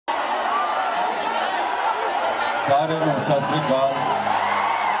सारे सत श्री अकाल।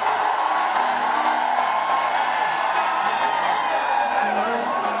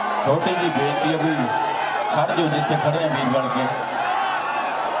 छोटी जी बेनती अभी खड़ जाओ जिथे खड़े वीर बन के।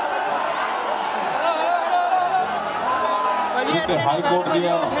 क्योंकि हाई कोर्ट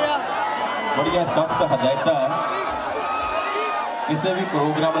दियां बड़िया सख्त हदायत है, किसी भी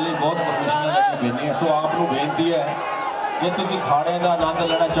प्रोग्राम लिए बहुत परमिशन लेके भेजनी है। सो आपको बेनती है कि तुम खाड़े का आनंद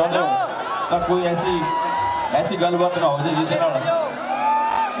लेना चाहते हो तो कोई ऐसी गलबात ना हो जाए जिसके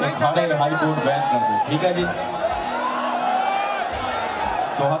खाड़े हाई कोर्ट बैन कर दे, ठीक है जी।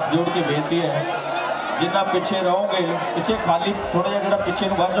 सो हाथ जोड़ के बेनती है जिन्ना पिछे रहोगे, पिछे खाली थोड़ा जहा जो पिछे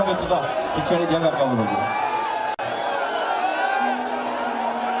बढ़ जाओगे तो पिछे वाली जगह कवर हो गई।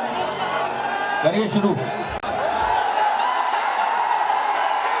 करिए शुरू।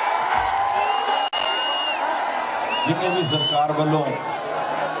 जिन्हें भी सरकार वालों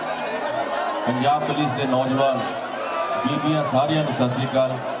पंजाब पुलिस के नौजवान बीबियां सारियां नूं सत श्री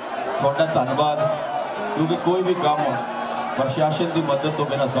अकाल, थोड़ा धन्यवाद। क्योंकि कोई भी काम प्रशासन की मदद तो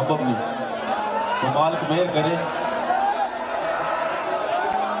बिना संभव नहीं। सो मालिक मेहर करे।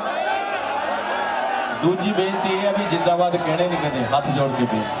 दूजी बेनती है भी जिंदाबाद कहने नहीं कहते, हाथ जोड़ के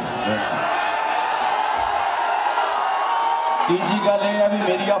बेनती। तीजी गल यह भी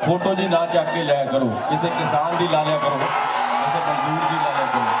मेरी आ फोटो जी ना चक के लिया करो, किसी किसान की ला लिया करो, किसी मजदूर की ला लिया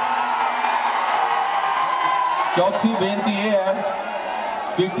करो। चौथी बेनती यह है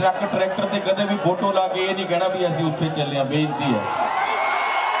कि ट्रक ट्रैक्टर से कदे भी फोटो ला के ये नहीं कहना भी असीं उत्थे चले हैं, बेनती है।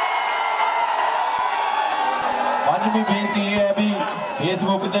 पांचवी बेनती यह है भी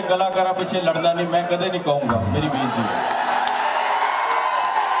फेसबुक के कलाकारों पिछे लड़ना नहीं, मैं कदे नहीं कहूँगा, मेरी बेनती है।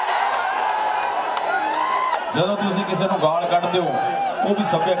 जदों तुसीं किसी को गाल कढ़दे हो वो भी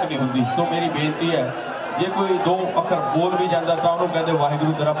सभ्यक नहीं होंगी। सो मेरी बेनती है जे कोई दो अखर बोल भी जाता तो उन्होंने कहते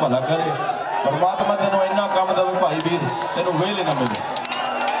वाहिगुरू तेरा भला करे, परमात्मा तेनों इन्ना काम दे भाई वीर तेनों वेले ना मिले।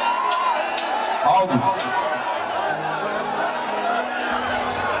 आओ जी।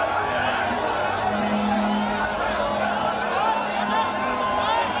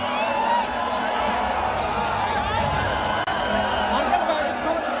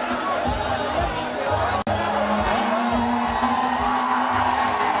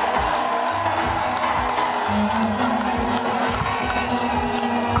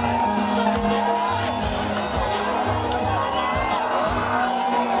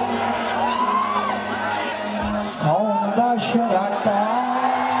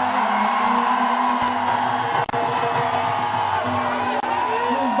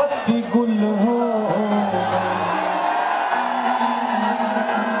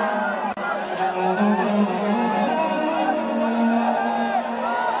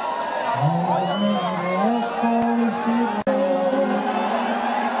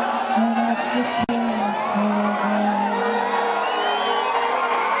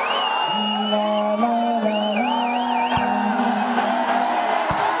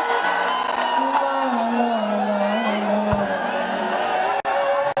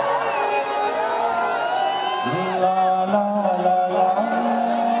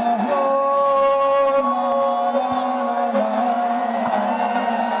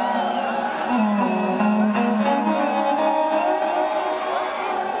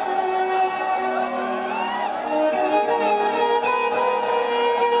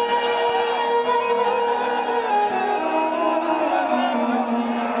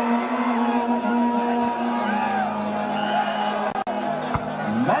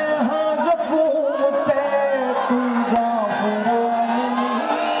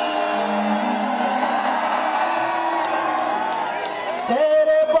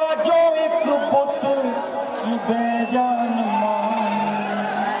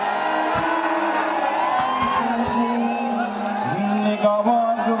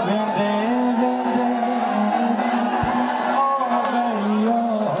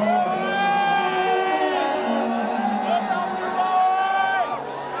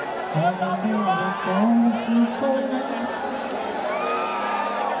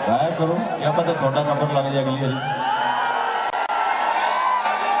 गाया करो, क्या पता थोड़ा नंबर लग जाए अगली बारी।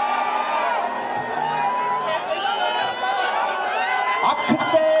 अख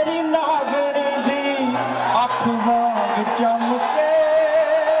तेरी नागणी दी अख वांग चमके,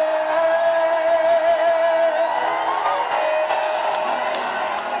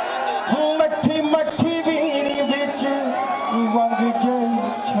 मठी मठी वीणी विच वंग जई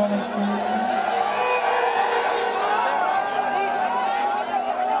छणके।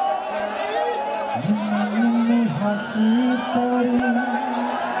 हसी तेरी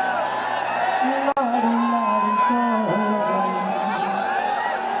नाड़ी नाड़ी तो गई,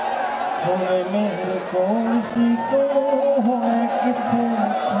 हुणे मेरे कोल सी तो हुणे किथे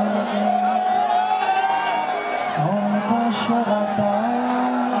खो गई सौन दा शराटा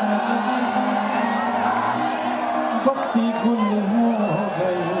बत्ती गुल हो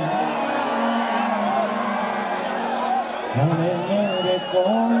गई हुणे मेरे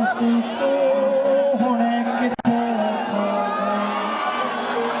कोल सी तो हुणे किथे खो गई।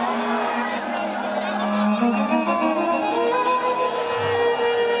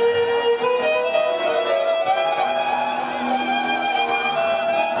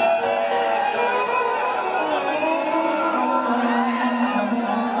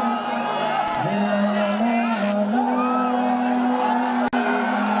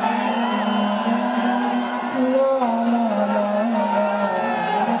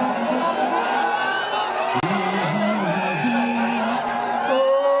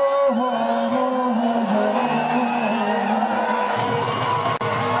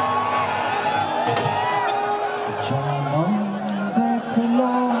 जानम देख लो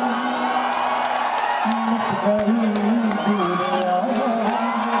मिट गई दूरियां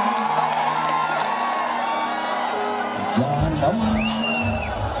जानम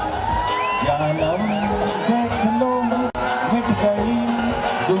जानम देख लो मिट गई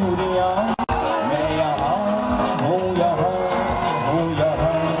दूरियां मैं यहाँ हूँ यहाँ हूँ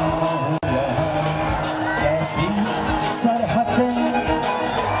यहाँ हूँ यहाँ कैसी सरहदें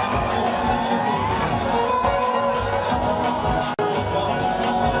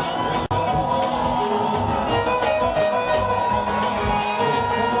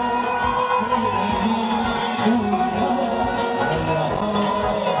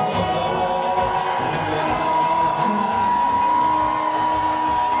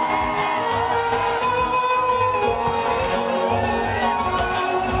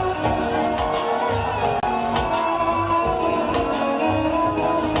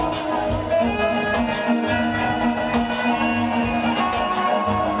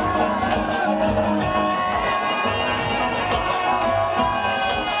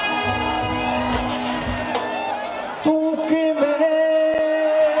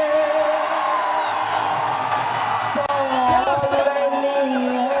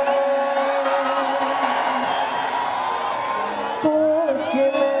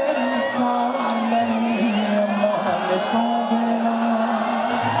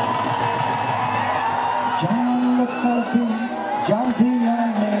जान निकल दी जाती है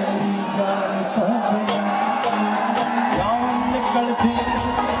मेरी जान तो बिना जान निकल दी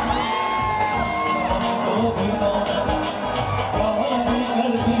तो बिना जान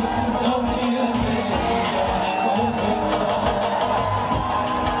निकल दी जाती है मेरी जान तो बिना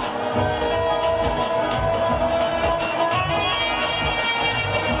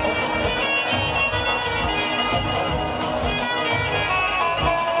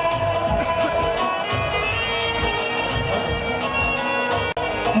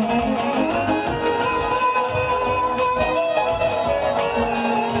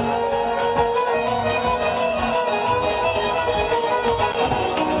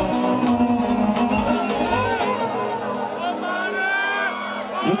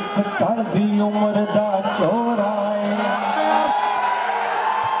एक टलदी उम्र दा चौराए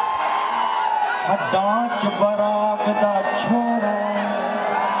हड्डां च बराग दा छोरा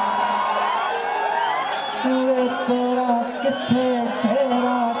वे तेरा किथे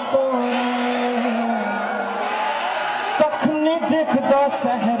फेरा तोड़े कख नहीं दिखदा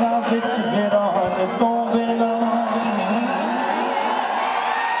सहरा विच वीरान तो बिना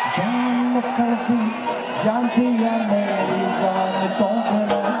जान निकलदी जाती है मेरी जान तो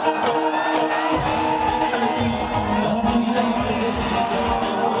बिना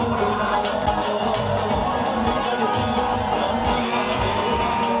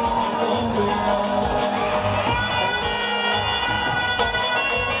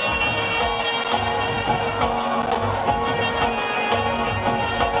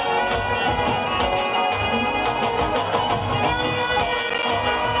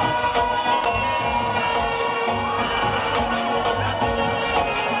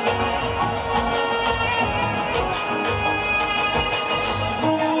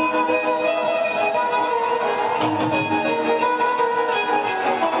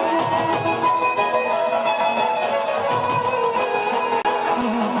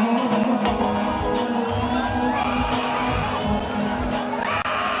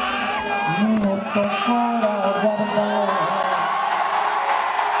तो कोरा वरदा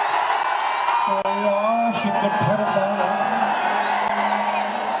आशिक ठरदा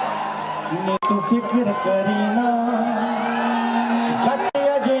ने तू फिक्र करी ना जट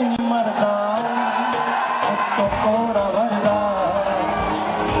अजे नहीं मरदा तो कोरा वरदा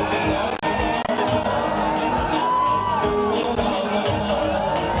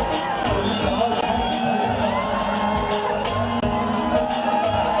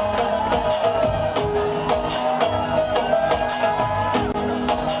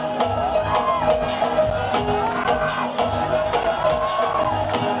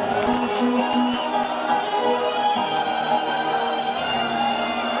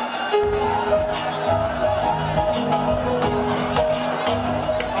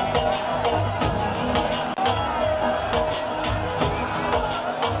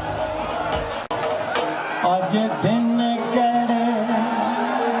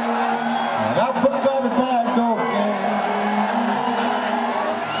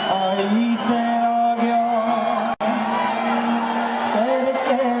गली ते आ गया फिर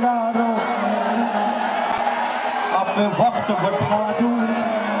केड़ा रोके आपे वक्त बिठा दूं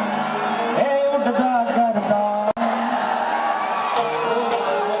ए उड़दा करदा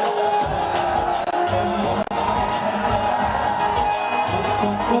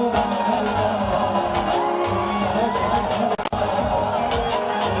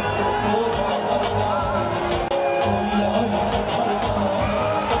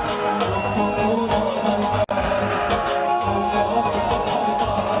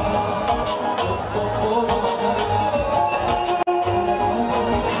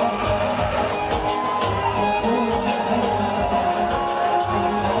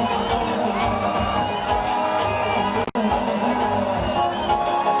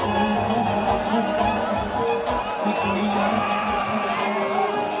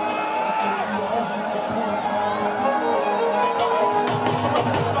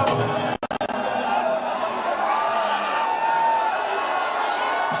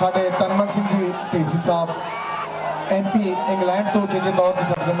साडे तनमन सिंह जी ढेसी साहब MP इंग्लैंड तो चेचे तौर पर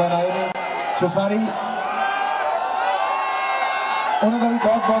सदगमैन आए ने सो सारी उन्होंने भी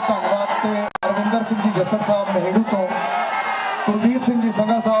बहुत बहुत धन्यवाद। तो अरविंदर सिंह जी जस्सर साहब महेड़ू तो कुलदीप सिंह जी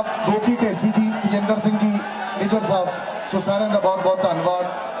संघा साहब गोपी ढेसी जी तजिंदर सिंह जी निजर साहब सो सारे का बहुत बहुत धन्यवाद।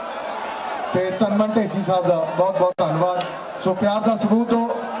 तो तनमन ढेसी साहब का बहुत बहुत धन्यवाद। सो प्यार का सबूत हो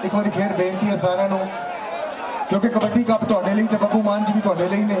एक बार फिर बेनती है सारे क्योंकि कबड्डी कप तुहाडे लई ते बब्बू मान जी भी तुहाडे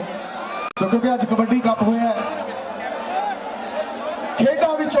लई ने। सो क्योंकि अज कबड्डी कप होया खेडां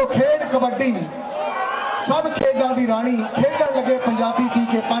विचों खेड कबड्डी सब खेडां दी राणी खेडण लगे पंजाबी पी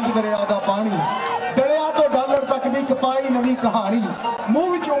के पंज दरिया दा पानी डलिया तो डॉलर तक दी कपाई नवी कहानी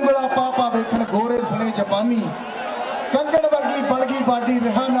मूंह विच उंगला पापा वेखण गोरे सने जापानी कंगण वर्गी बण गई बाडी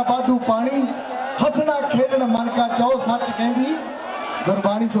रहा ना बादू पानी हसना खेडण मन का चौ सच कहंदी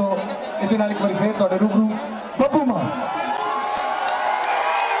गुरबाणी। सो इहदे नाल एक बार फिर तुहाडे रूबरू बब्बू मान।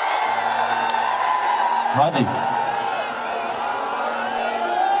 हाँ जी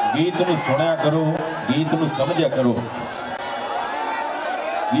गीत नूं सुनिया करो गीत नूं समझिया करो।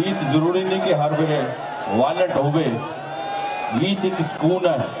 गीत जरूरी नहीं कि हर वेले वायलेंट होवे। गीत एक सुकून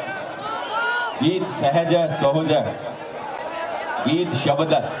है गीत सहज है सहज है गीत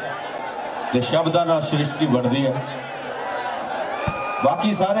शब्द है ते शब्दां नाल सृष्टि बनदी है।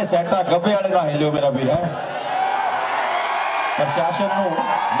 बाकी सारे सैटा गब्बे वाले ना हिलो मेरा वीर है। प्रशासन को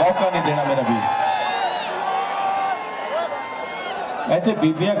मौका नहीं देना मेरा वीर। इतने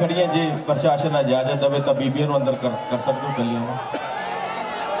बीबियां खड़ियां जे प्रशासन इजाजत दे तो बीबियां को अंदर कर सकते हो कलियां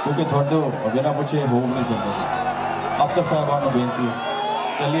क्योंकि थोड़े बिना पूछे हो नहीं सकते। अफसर साहबान को बेनती है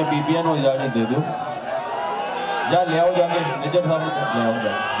कलियां बीबियां को इजाजत दे दो जा लियाओ जाके निजर साहब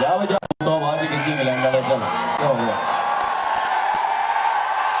लियाओ जा तो आवाज की इंग्लैंड वाले चल क्या हो गया।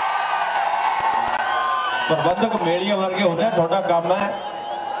 प्रबंधक मेलिया वर्गे होने थोड़ा काम है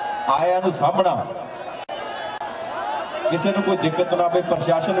आया नूं सामना किसी को कोई दिक्कत ना आए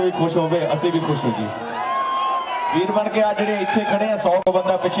प्रशासन भी खुश हो असी भी खुश हो जी। वीर बन के आ जे इत्थे खड़े हैं 100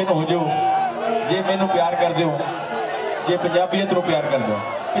 बंदा पिछे न हो जाओ जे मैनू प्यार कर दो जे पंजाबीयत नूं प्यार कर दो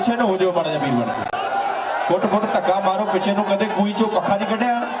पिछे न हो जाओ माड़ा जा वीर बन के फुट फुट धक्का मारो पिछे नूं कदे कोई चो पखा नहीं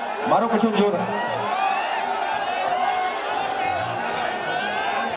कढ़िया मारो पिछों जोर